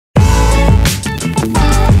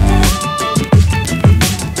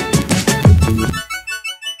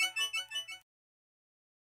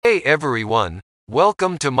Hey everyone,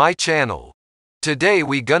 welcome to my channel. Today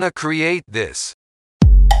we gonna create this.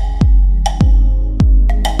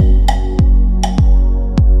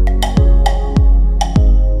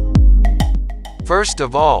 First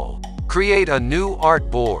of all, create a new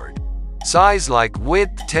artboard. Size like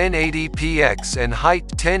width 1080px and height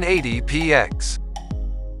 1080px.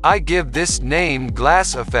 I give this name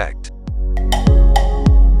glass effect.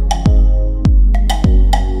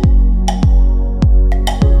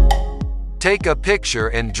 Take a picture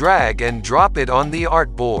and drag and drop it on the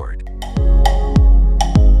artboard.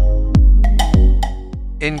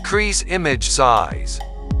 Increase image size.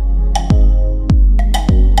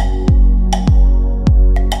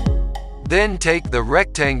 Then take the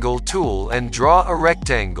rectangle tool and draw a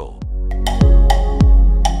rectangle.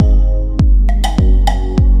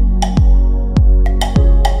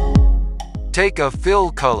 Take a fill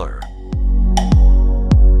color.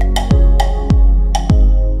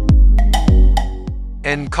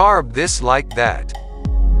 And carve this like that.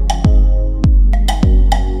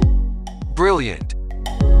 Brilliant.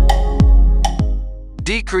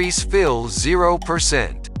 Decrease fill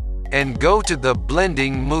 0% and go to the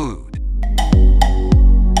blending mode.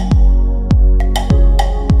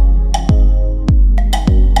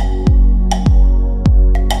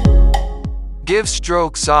 Give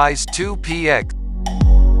stroke size 2px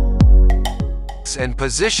and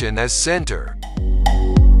position as center.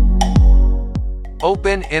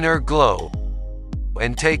 Open inner glow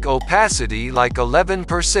and take opacity like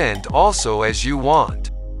 11% also as you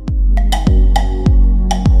want.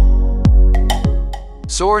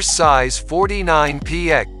 Source size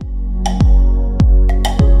 49px.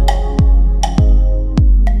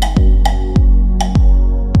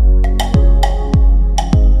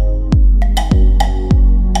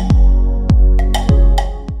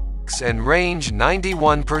 And range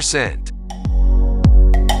 91%.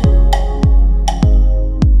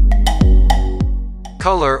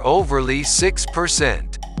 Color overlay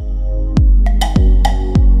 6%.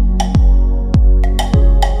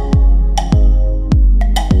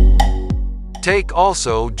 Take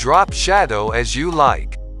also drop shadow as you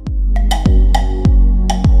like.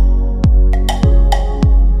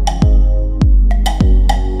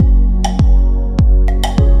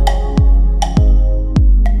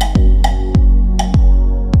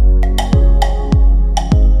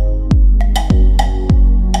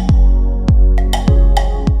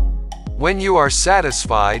 When you are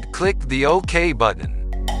satisfied, click the OK button.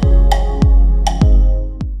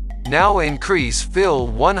 Now increase fill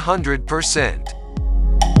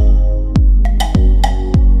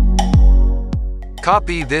 100%.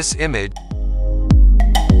 Copy this image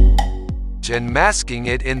and masking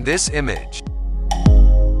it in this image.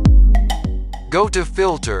 Go to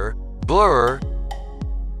Filter, Blur,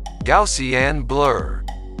 Gaussian Blur.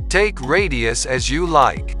 Take radius as you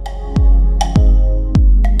like.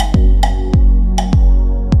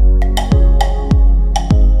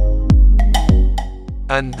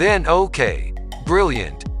 And then OK.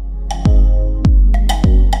 Brilliant.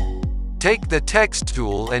 Take the text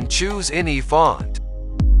tool and choose any font.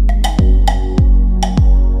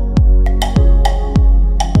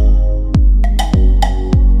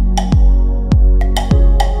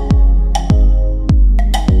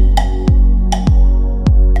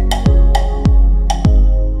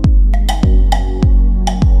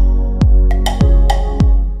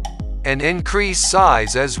 And increase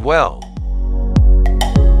size as well.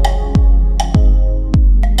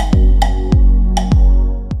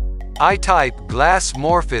 I type glass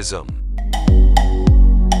morphism.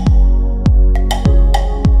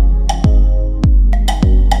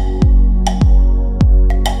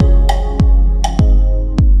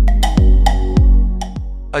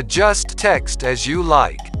 Adjust text as you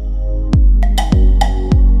like.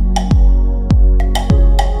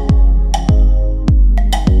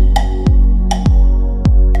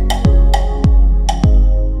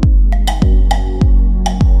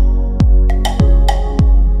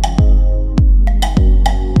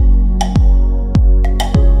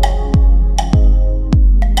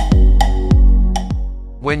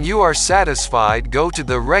 When you are satisfied, go to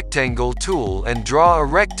the rectangle tool and draw a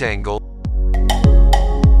rectangle.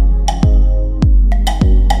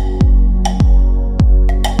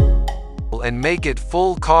 And make it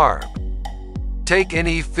full carb. Take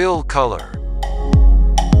any fill color.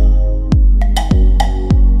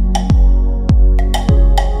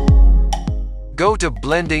 Go to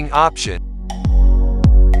blending option.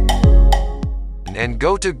 And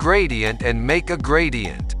go to gradient and make a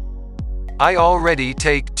gradient. I already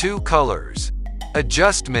take two colors.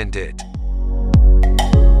 Adjustment it.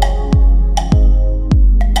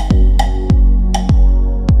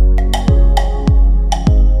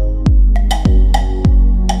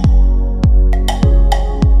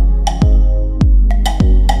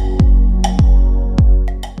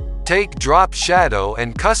 Take drop shadow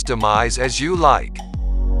and customize as you like.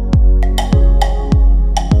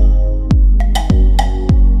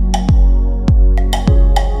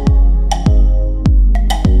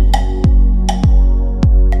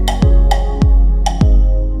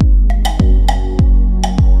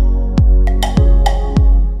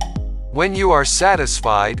 When you are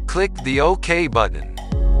satisfied, click the OK button.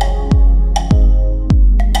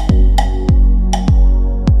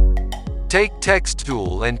 Take text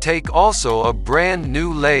tool and take also a brand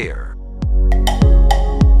new layer.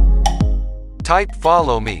 Type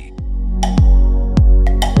follow me.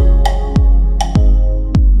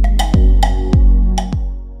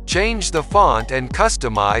 Change the font and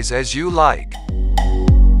customize as you like.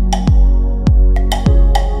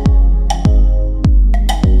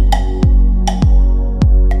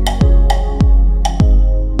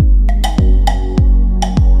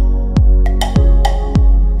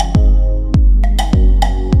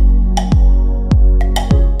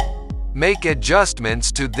 Make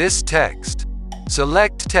adjustments to this text.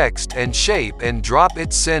 Select text and shape and drop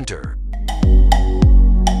its center.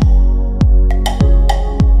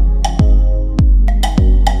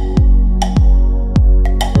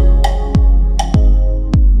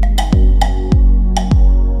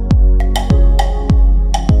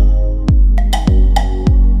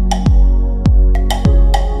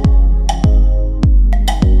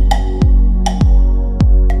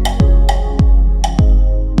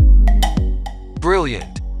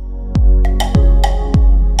 Brilliant.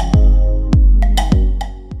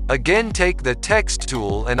 Again, take the text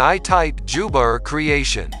tool and I type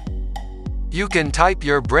jubaercreation. You can type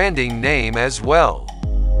your branding name as well.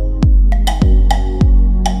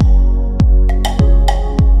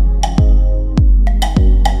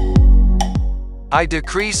 I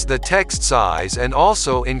decrease the text size and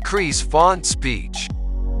also increase font speech.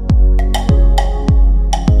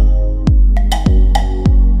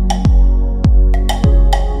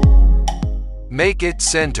 Make it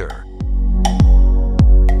center.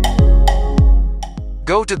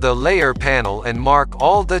 Go to the layer panel and mark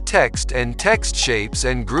all the text and text shapes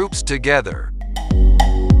and groups together.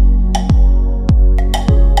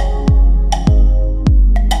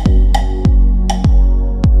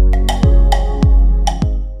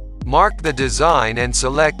 Mark the design and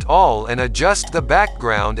select all and adjust the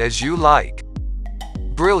background as you like.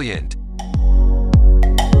 Brilliant.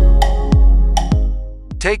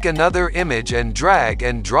 Take another image and drag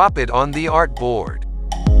and drop it on the artboard.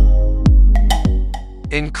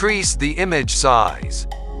 Increase the image size.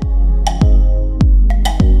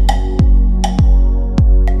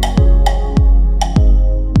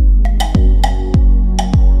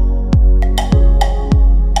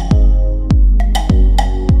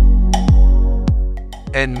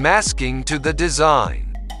 And masking to the design.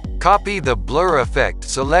 Copy the blur effect,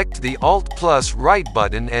 select the Alt plus right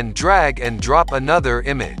button and drag and drop another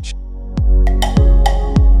image.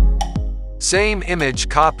 Same image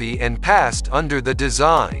copy and paste under the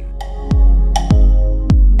design.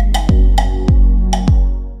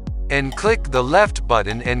 And click the left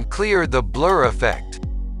button and clear the blur effect.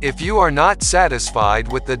 If you are not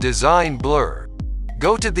satisfied with the design blur,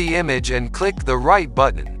 go to the image and click the right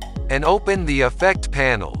button, and open the effect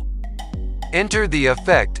panel. Enter the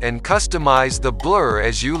effect and customize the blur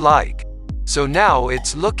as you like. So now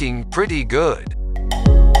it's looking pretty good.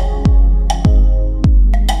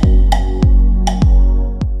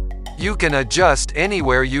 You can adjust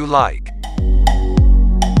anywhere you like.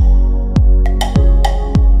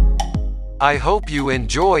 I hope you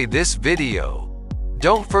enjoy this video.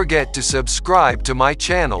 Don't forget to subscribe to my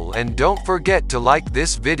channel and don't forget to like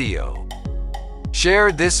this video.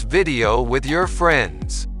 Share this video with your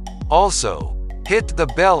friends. Also, hit the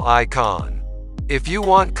bell icon. If you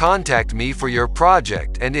want, contact me for your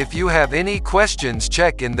project, and if you have any questions,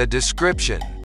 check in the description.